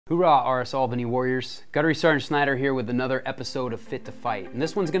Hoorah, RS Albany Warriors. Gunny Snyder here with another episode of Fit to Fight. And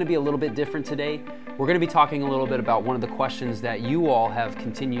this one's gonna be a little bit different today. We're gonna be talking a little bit about one of the questions that you all have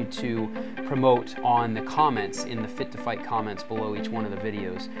continued to promote on the comments, in the Fit to Fight comments below each one of the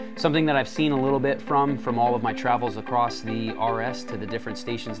videos. Something that I've seen a little bit from all of my travels across the RS to the different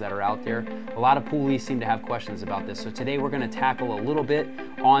stations that are out there. A lot of poolies seem to have questions about this. So today we're gonna tackle a little bit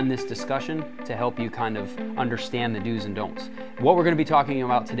on this discussion to help you kind of understand the do's and don'ts. What we're gonna be talking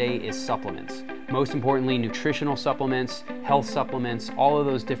about today is supplements. Most importantly, nutritional supplements, health supplements, all of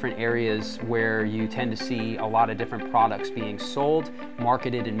those different areas where you tend to see a lot of different products being sold,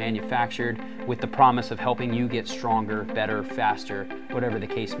 marketed, and manufactured with the promise of helping you get stronger, better, faster, whatever the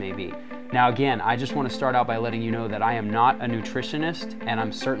case may be. Now again, I just want to start out by letting you know that I am not a nutritionist and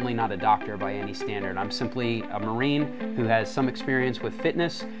I'm certainly not a doctor by any standard. I'm simply a Marine who has some experience with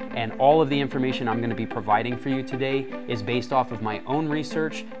fitness, and all of the information I'm going to be providing for you today is based off of my own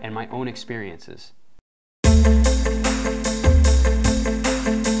research and my own experiences.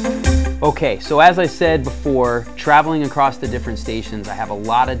 Okay, so as I said before, traveling across the different stations, I have a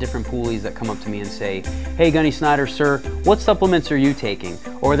lot of different poolies that come up to me and say, "Hey Gunny Snyder, sir, what supplements are you taking?"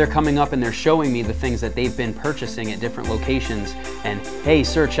 Or they're coming up and they're showing me the things that they've been purchasing at different locations, and, "Hey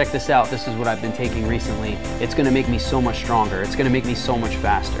sir, check this out, this is what I've been taking recently. It's gonna make me so much stronger, it's gonna make me so much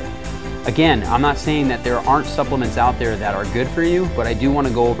faster." Again, I'm not saying that there aren't supplements out there that are good for you, but I do want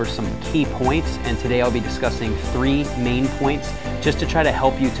to go over some key points, and today I'll be discussing 3 main points just to try to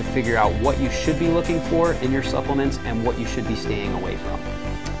help you to figure out what you should be looking for in your supplements and what you should be staying away from.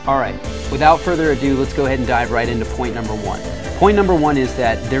 All right, without further ado, let's go ahead and dive right into point number 1. Point number 1 is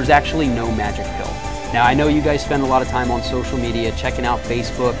that there's actually no magic pill. Now, I know you guys spend a lot of time on social media, checking out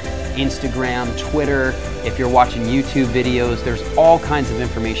Facebook, Instagram, Twitter. If you're watching YouTube videos, there's all kinds of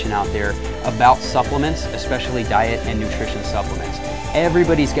information out there about supplements, especially diet and nutrition supplements.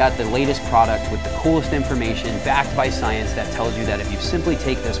 Everybody's got the latest product with the coolest information backed by science that tells you that if you simply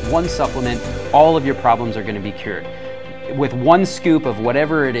take this one supplement, all of your problems are going to be cured. With one scoop of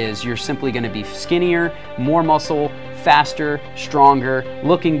whatever it is, you're simply going to be skinnier, more muscle, faster, stronger,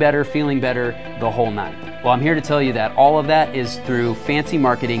 looking better, feeling better, the whole nine. Well, I'm here to tell you that all of that is through fancy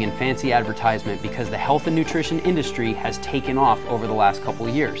marketing and fancy advertisement, because the health and nutrition industry has taken off over the last couple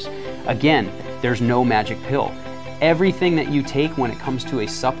of years. Again, there's no magic pill. Everything that you take when it comes to a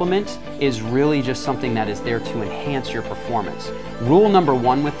supplement is really just something that is there to enhance your performance. Rule number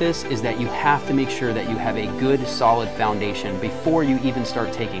 1 with this is that you have to make sure that you have a good, solid foundation before you even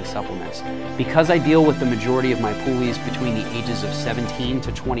start taking supplements. Because I deal with the majority of my poolies between the ages of 17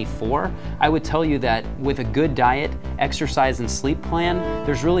 to 24, I would tell you that with a good diet, exercise, and sleep plan,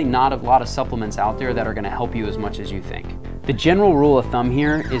 there's really not a lot of supplements out there that are going to help you as much as you think. The general rule of thumb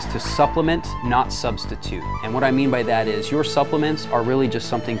here is to supplement, not substitute. And what I mean by that is your supplements are really just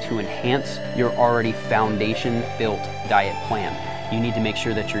something to enhance your already foundation-built diet plan. You need to make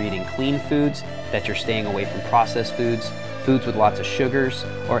sure that you're eating clean foods, that you're staying away from processed foods, foods with lots of sugars,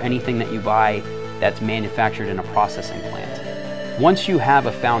 or anything that you buy that's manufactured in a processing plant. Once you have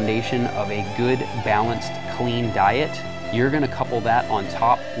a foundation of a good, balanced, clean diet, you're gonna couple that on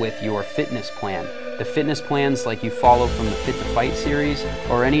top with your fitness plan. The fitness plans like you follow from the Fit to Fight series,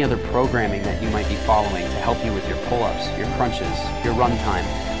 or any other programming that you might be following to help you with your pull-ups, your crunches, your run time.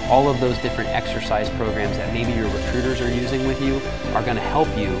 All of those different exercise programs that maybe your recruiters are using with you are going to help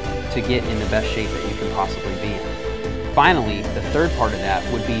you to get in the best shape that you can possibly be in. Finally, the third part of that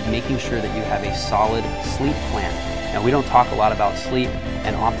would be making sure that you have a solid sleep plan. Now, we don't talk a lot about sleep,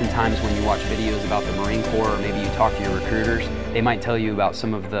 and oftentimes when you watch videos about the Marine Corps, or maybe you talk to your recruiters, they might tell you about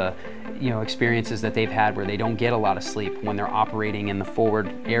some of the experiences that they've had where they don't get a lot of sleep when they're operating in the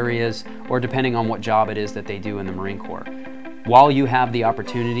forward areas, or depending on what job it is that they do in the Marine Corps. While you have the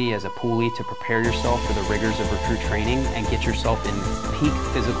opportunity as a poolie to prepare yourself for the rigors of recruit training and get yourself in peak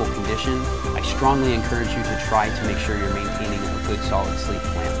physical condition, I strongly encourage you to try to make sure you're maintaining a good, solid sleep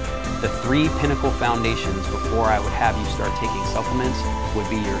plan. The 3 pinnacle foundations before I would have you start taking supplements would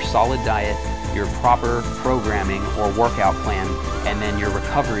be your solid diet, your proper programming or workout plan, and then your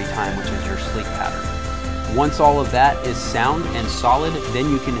recovery time, which is your sleep pattern. Once all of that is sound and solid, then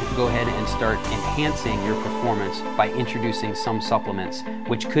you can go ahead and start enhancing your performance by introducing some supplements,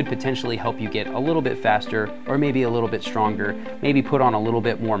 which could potentially help you get a little bit faster, or maybe a little bit stronger, maybe put on a little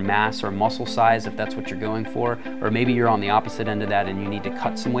bit more mass or muscle size if that's what you're going for, or maybe you're on the opposite end of that and you need to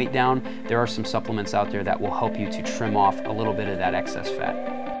cut some weight down. There are some supplements out there that will help you to trim off a little bit of that excess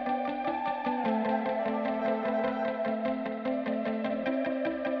fat.